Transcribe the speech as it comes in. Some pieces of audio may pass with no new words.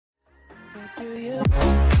What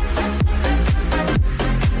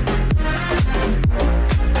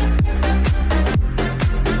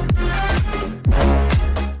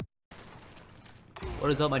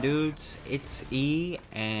is up, my dudes? It's E,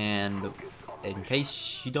 and in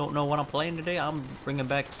case you don't know what I'm playing today, I'm bringing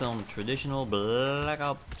back some traditional Black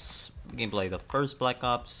Ops gameplay. The first Black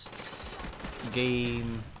Ops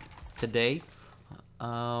game today.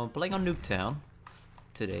 Playing on Nuketown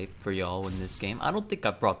today for y'all in this game. I don't think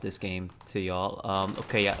I brought this game to y'all.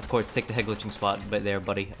 Okay, yeah, of course, take the head glitching spot there,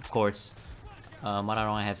 buddy. Of course. Why don't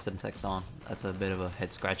I have Semtex on? That's a bit of a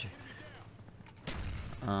head scratcher.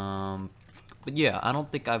 But yeah, I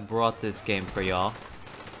don't think I brought this game for y'all.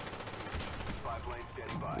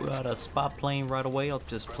 We're at a spot plane right away. I'll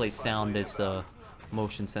just place down this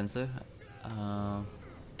motion sensor.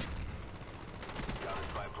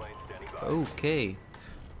 Okay,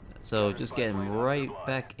 so just getting right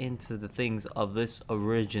back into the things of this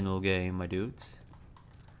original game, my dudes.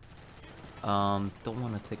 Don't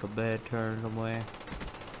want to take a bad turn somewhere.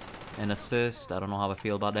 An assist, I don't know how I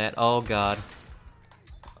feel about that. Oh god.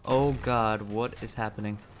 Oh god, what is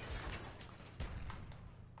happening?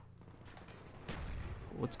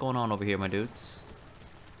 What's going on over here, my dudes?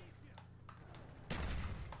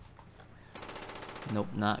 Nope,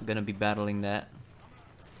 not gonna be battling that.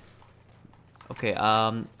 Okay,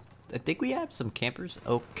 I think we have some campers.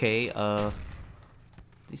 Okay,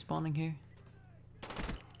 they spawning here?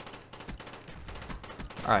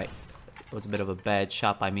 Alright, that was a bit of a bad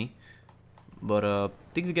shot by me. But,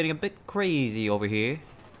 things are getting a bit crazy over here.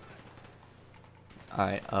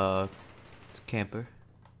 Alright, it's a camper.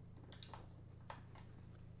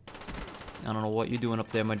 I don't know what you're doing up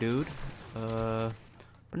there, my dude. But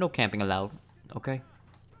no camping allowed, okay?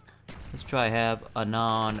 Let's try have a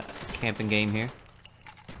non-camping game here.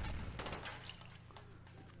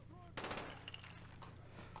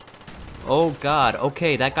 Oh god,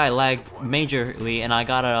 okay, that guy lagged majorly and I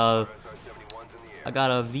got a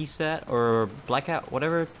VSAT or blackout,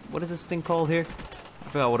 whatever. What is this thing called here? I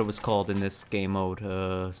forgot what it was called in this game mode.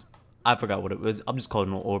 I forgot what it was. I'm just calling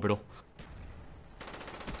it an orbital.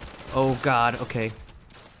 Oh god, okay.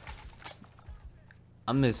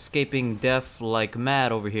 I'm escaping death like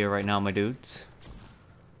mad over here right now, my dudes.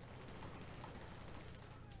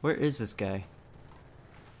 Where is this guy?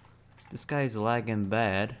 This guy's lagging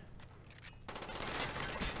bad.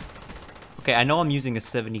 Okay, I know I'm using a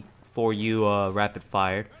 74U rapid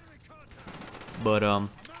fire. But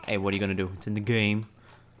hey, what are you gonna do? It's in the game.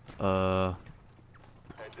 Okay,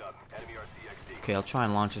 I'll try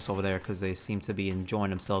and launch this over there because they seem to be enjoying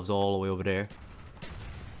themselves all the way over there.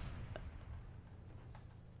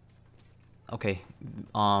 Okay,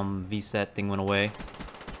 VSAT thing went away.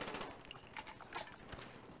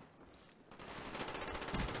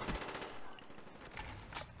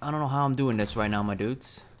 I don't know how I'm doing this right now, my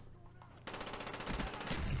dudes.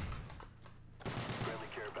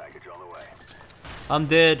 I'm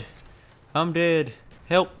dead. I'm dead.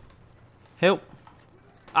 Help. Help.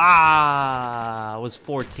 Ah, I was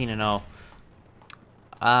 14-0.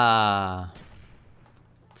 Ah.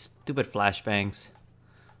 Stupid flashbangs.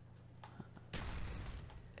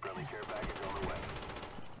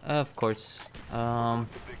 Of course.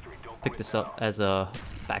 Pick this up as a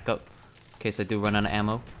backup in case I do run out of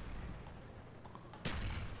ammo.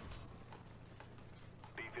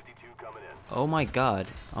 Oh my god,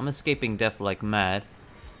 I'm escaping death like mad.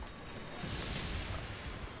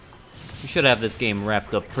 We should have this game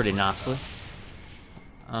wrapped up pretty nicely.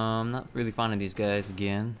 Not really finding these guys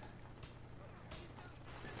again.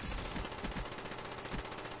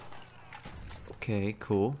 Okay,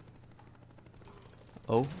 cool.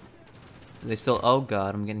 Oh, they still. Oh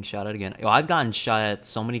god, I'm getting shot at again. Yo, I've gotten shot at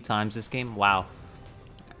so many times this game. Wow.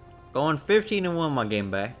 Going 15-1 my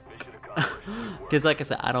game back. Because like I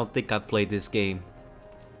said, I don't think I played this game.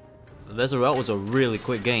 That was a really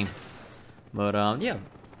quick game. But yeah,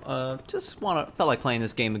 just felt like playing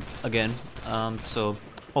this game again. So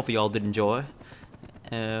hopefully y'all did enjoy.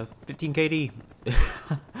 15 KD.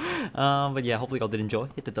 But yeah, hopefully y'all did enjoy.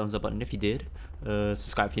 Hit the thumbs up button if you did.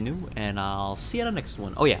 Subscribe if you're new, and I'll see you in the next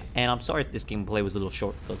one. Oh yeah, and I'm sorry if this gameplay was a little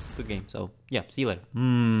short, but good game. So yeah, see you later.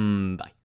 Bye.